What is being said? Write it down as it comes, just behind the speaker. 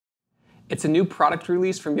It's a new product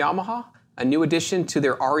release from Yamaha, a new addition to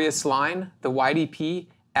their Arius line, the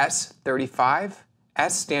YDP-S35,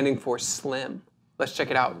 S standing for Slim. Let's check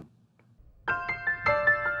it out.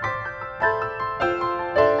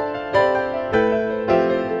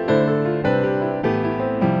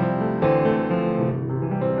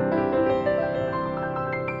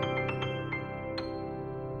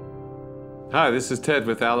 Hi, this is Ted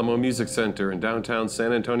with Alamo Music Center in downtown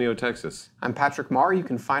San Antonio, Texas. I'm Patrick Marr. You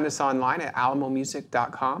can find us online at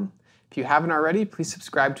alamomusic.com. If you haven't already, please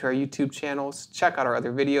subscribe to our YouTube channels, check out our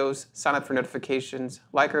other videos, sign up for notifications,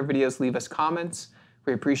 like our videos, leave us comments.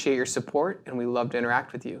 We appreciate your support and we love to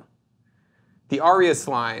interact with you. The Arius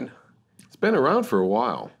line. It's been around for a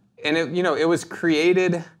while. And it was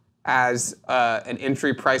created as an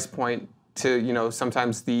entry price point to,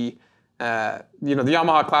 sometimes the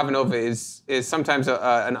Yamaha Clavinova is sometimes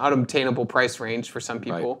an unobtainable price range for some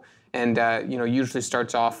people, right. And usually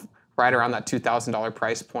starts off right around that $2,000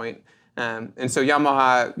 price point. And so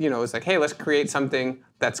Yamaha, is like, hey, let's create something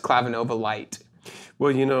that's Clavinova light.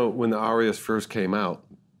 Well, when the Arius first came out,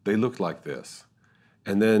 they looked like this,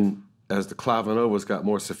 and then as the Clavinovas got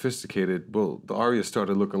more sophisticated, well, the Arius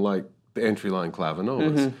started looking like the entry line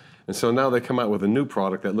Clavinovas. Mm-hmm. And so now they come out with a new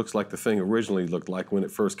product that looks like the thing originally looked like when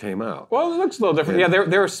it first came out. Well, it looks a little different. And yeah,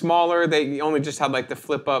 they were smaller. They only just had like the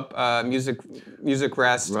flip-up music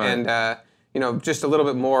rest, right. And just a little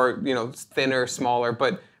bit more, thinner, smaller.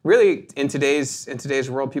 But really, in today's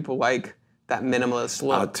world, people like that minimalist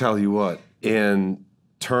look. I'll tell you what, in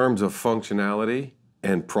terms of functionality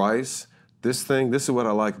and price, this is what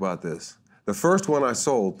I like about this. The first one I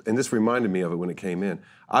sold, and this reminded me of it when it came in,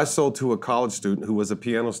 I sold to a college student who was a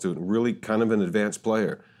piano student, really kind of an advanced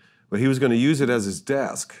player. But he was going to use it as his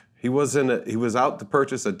desk. He was out to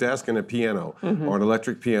purchase a desk and a piano, mm-hmm. or an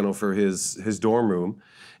electric piano for his dorm room.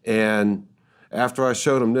 And after I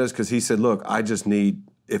showed him this, because he said, look, I just need,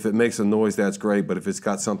 if it makes a noise, that's great, but if it's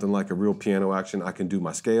got something like a real piano action, I can do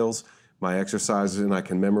my scales, my exercises, and I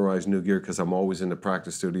can memorize new gear because I'm always in the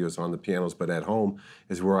practice studios on the pianos, but at home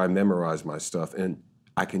is where I memorize my stuff, and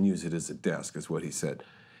I can use it as a desk, is what he said.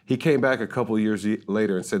 He came back a couple of years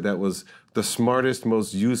later and said that was the smartest,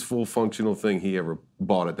 most useful, functional thing he ever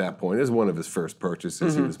bought at that point. It was one of his first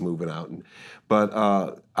purchases. Mm-hmm. He was moving out. But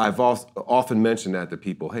I've often mentioned that to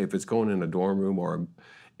people. Hey, if it's going in a dorm room or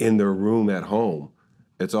in their room at home,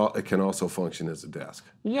 it can also function as a desk.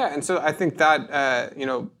 Yeah, and so I think that,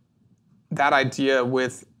 that idea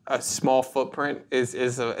with a small footprint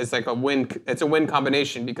is like a win. It's a win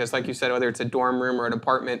combination because, like you said, whether it's a dorm room or an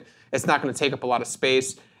apartment, it's not going to take up a lot of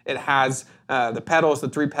space. It has the pedals, the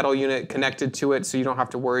 3-pedal unit connected to it, so you don't have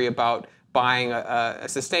to worry about buying a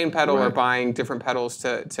sustain pedal, right. or buying different pedals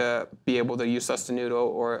to be able to use sostenuto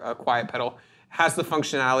or a quiet pedal. It has the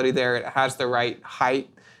functionality there. It has the right height.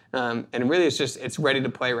 And really, it's ready to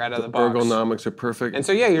play right out of the box. Ergonomics are perfect. And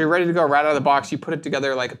so, yeah, you're ready to go right out of the box. You put it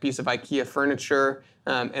together like a piece of IKEA furniture,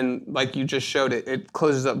 and like you just showed, it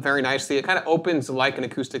closes up very nicely. It kind of opens like an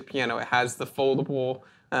acoustic piano. It has the foldable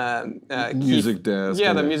music desk.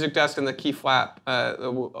 Yeah, the music desk and the key flap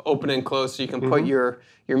open and close, so you can mm-hmm. put your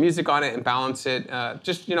music on it and balance it.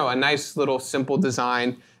 Just a nice little simple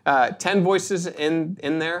design. 10 voices in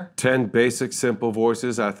there. 10 basic simple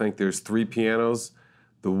voices. I think there's 3 pianos.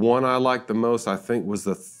 The one I liked the most, I think, was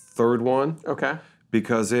the third one. Okay.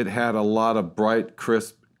 Because it had a lot of bright,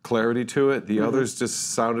 crisp clarity to it. The mm-hmm. others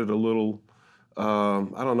just sounded a little, I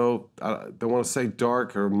don't know, I don't want to say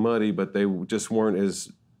dark or muddy, but they just weren't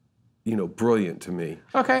as, brilliant to me.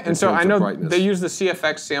 Okay, and so I know they use the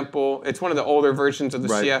CFX sample. It's one of the older versions of the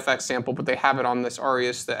right. CFX sample, but they have it on this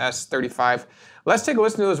Arius, the S35. Let's take a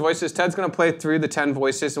listen to those voices. Ted's going to play through the 10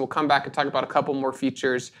 voices, and we'll come back and talk about a couple more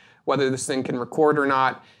features, whether this thing can record or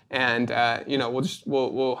not, and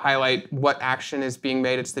we'll highlight what action is being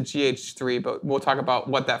made. It's the GH3, but we'll talk about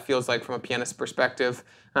what that feels like from a pianist perspective.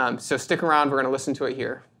 So stick around. We're going to listen to it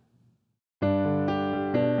here.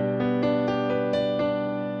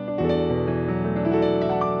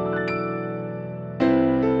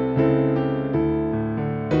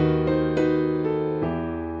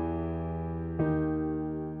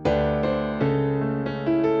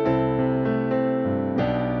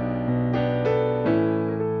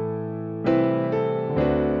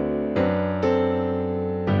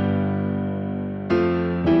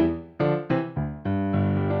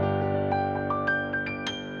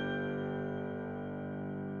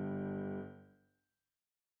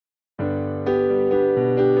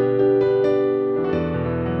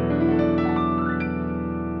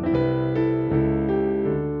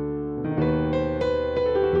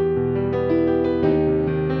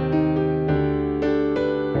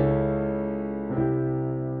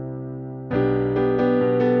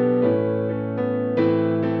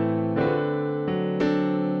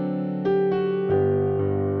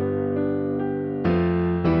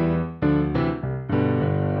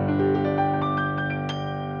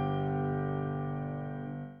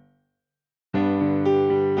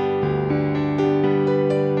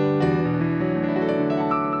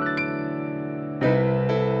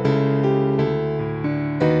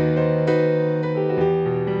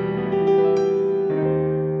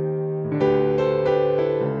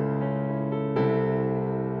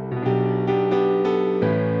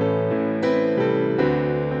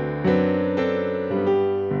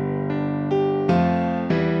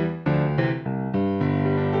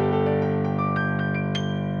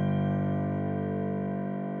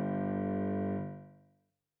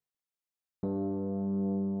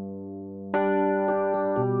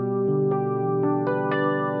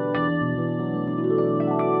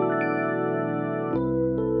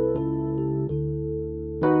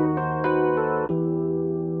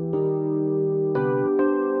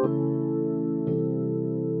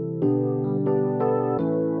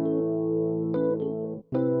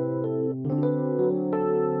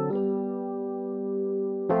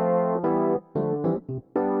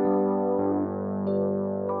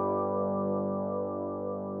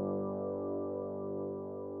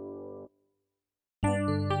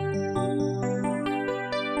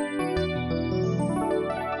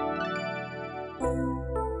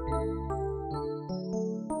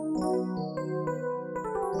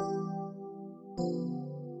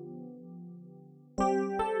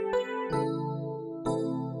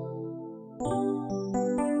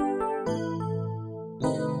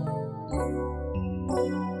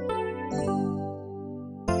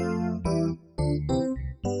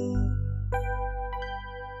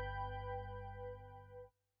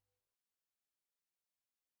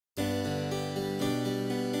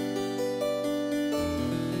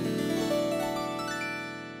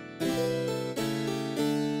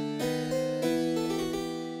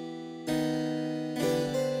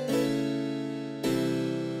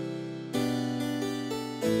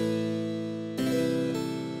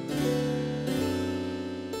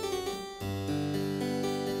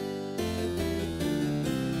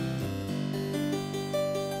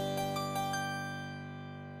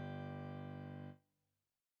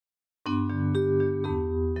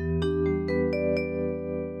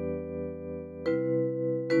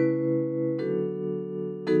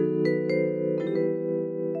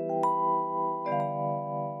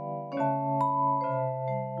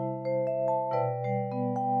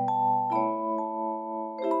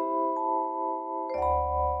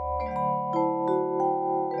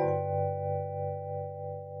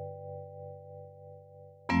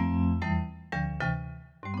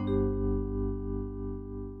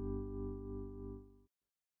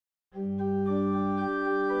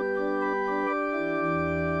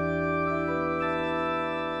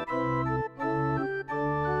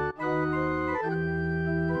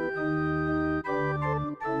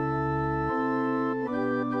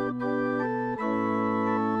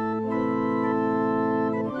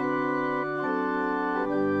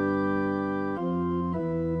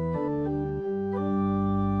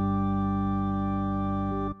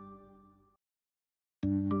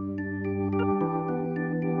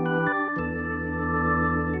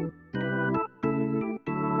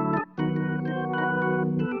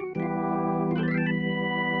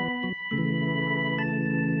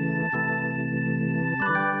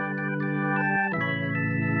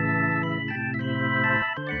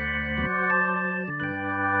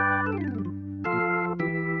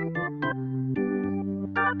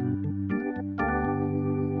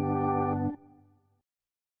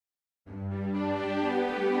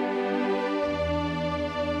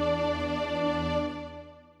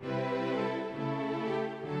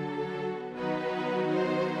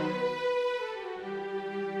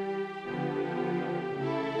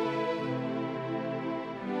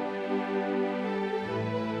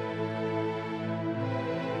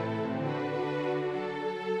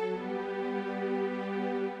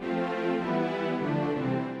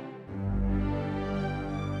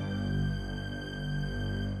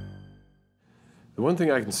 The one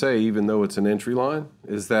thing I can say, even though it's an entry line,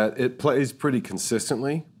 is that it plays pretty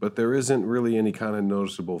consistently, but there isn't really any kind of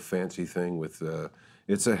noticeable fancy thing with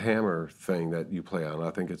it's a hammer thing that you play on.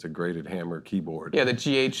 I think it's a graded hammer keyboard. Yeah, the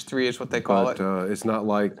GH3 is what they call it. It's not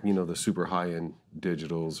like, you know, the super high-end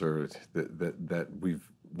digitals or that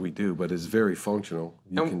we do, but it's very functional.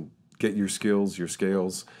 You can get your skills, your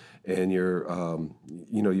scales, and your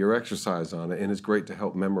you know, your exercise on it, and it's great to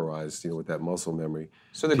help memorize, you know, with that muscle memory.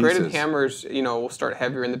 So the graded hammers, you know, will start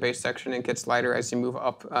heavier in the bass section and gets lighter as you move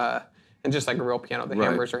up, and just like a real piano, the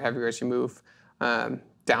hammers are heavier as you move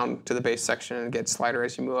down to the bass section and gets lighter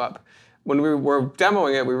as you move up. When we were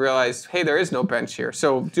demoing it, we realized, hey, there is no bench here.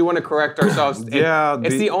 So do you want to correct ourselves? It's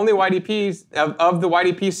the only YDP of the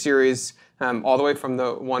YDP series, all the way from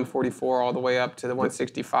the 144 all the way up to the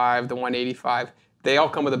 165, the 185. They all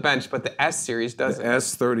come with a bench, but the S series doesn't. The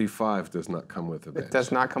S35 does not come with a bench. It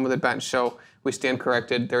does not come with a bench, so we stand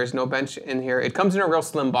corrected. There is no bench in here. It comes in a real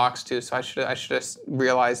slim box too, so I should have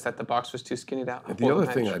realized that the box was too skinny to hold the other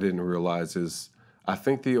thing I didn't realize is I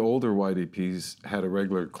think the older YDPs had a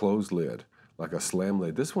regular closed lid, like a slam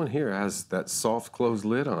lid. This one here has that soft closed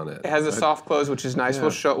lid on it. It has a soft close, which is nice.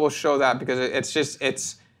 Yeah. We'll show that because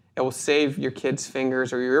it will save your kids'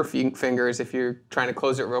 fingers or your fingers if you're trying to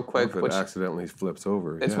close it real quick. If it accidentally flips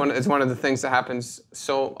over. It's one of the things that happens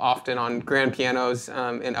so often on grand pianos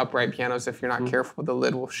and upright pianos. If you're not careful, the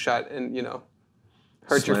lid will shut and, you know,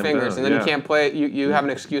 hurt your fingers, and then you can't play it. You have an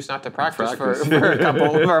excuse not to practice. For a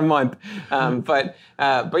couple or a month. But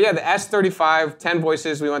yeah, the S35, 10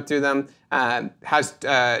 voices. We went through them. Has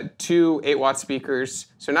 2 8-watt speakers,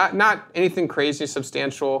 so not anything crazy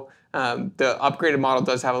substantial. The upgraded model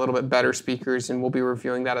does have a little bit better speakers, and we'll be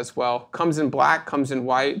reviewing that as well. Comes in black, comes in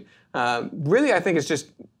white. Really, I think it's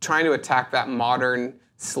just trying to attack that modern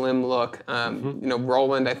slim look. You know,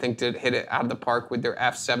 Roland, I think, did hit it out of the park with their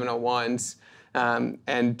F701s. And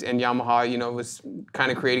Yamaha, you know, was kind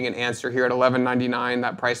of creating an answer here at $1199,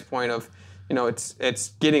 that price point of, you know,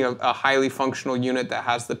 it's getting a highly functional unit that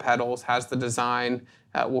has the pedals, has the design,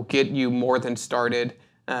 will get you more than started,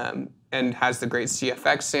 and has the great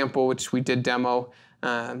CFX sample, which we did demo.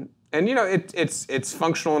 And you know, it's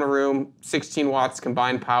functional in a room, 16 watts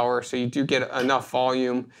combined power, so you do get enough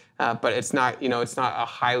volume, but it's not, you know, it's not a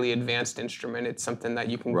highly advanced instrument. It's something that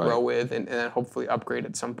you can grow with and then hopefully upgrade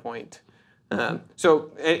at some point.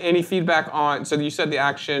 So any feedback on, so you said the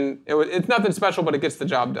action, it's nothing special, but it gets the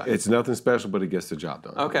job done. It's nothing special, but it gets the job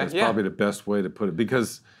done. Okay, That's probably the best way to put it,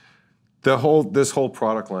 because this whole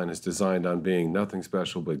product line is designed on being nothing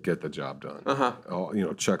special, but get the job done. You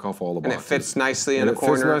know, check off all the boxes. And it fits nicely in the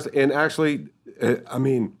corner. And actually, I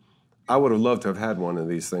mean, I would have loved to have had one of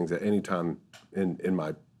these things at any time in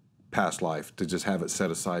my past life, to just have it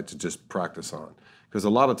set aside to just practice on. Because a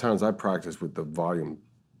lot of times I practice with the volume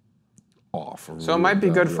off. So it might be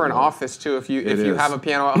good for an office too. If you have a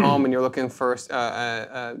piano at home and you're looking for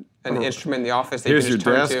an instrument in the office, here's your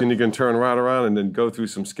desk, and you can turn right around and then go through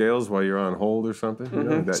some scales while you're on hold or something. You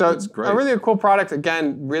know, that's great. A really cool product.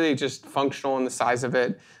 Again, really just functional in the size of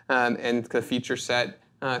it, and the feature set.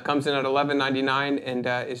 Comes in at $1199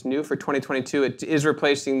 and is new for 2022. It is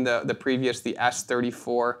replacing the previous, the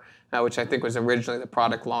S34, which I think was originally the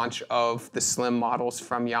product launch of the Slim models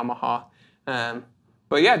from Yamaha.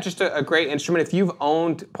 But yeah, just a great instrument. If you've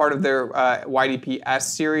owned part of their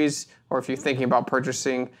YDP-S series, or if you're thinking about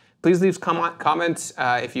purchasing, please leave comments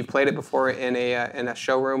if you've played it before in a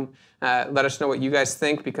showroom. Let us know what you guys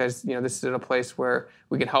think, because you know, this is a place where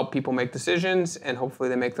we can help people make decisions, and hopefully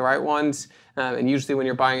they make the right ones. And usually when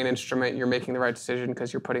you're buying an instrument, you're making the right decision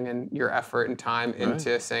because you're putting in your effort and time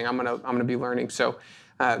into saying, I'm gonna be learning. So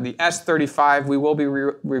the S35, we will be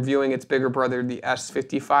reviewing its bigger brother, the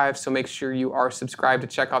S55, so make sure you are subscribed to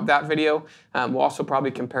check out that video. We'll also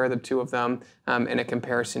probably compare the two of them in a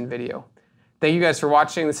comparison video. Thank you guys for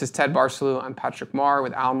watching. This is Ted Barsalou. I'm Patrick Marr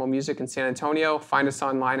with Alamo Music in San Antonio. Find us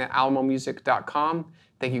online at alamomusic.com.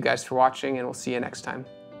 Thank you guys for watching, and we'll see you next time.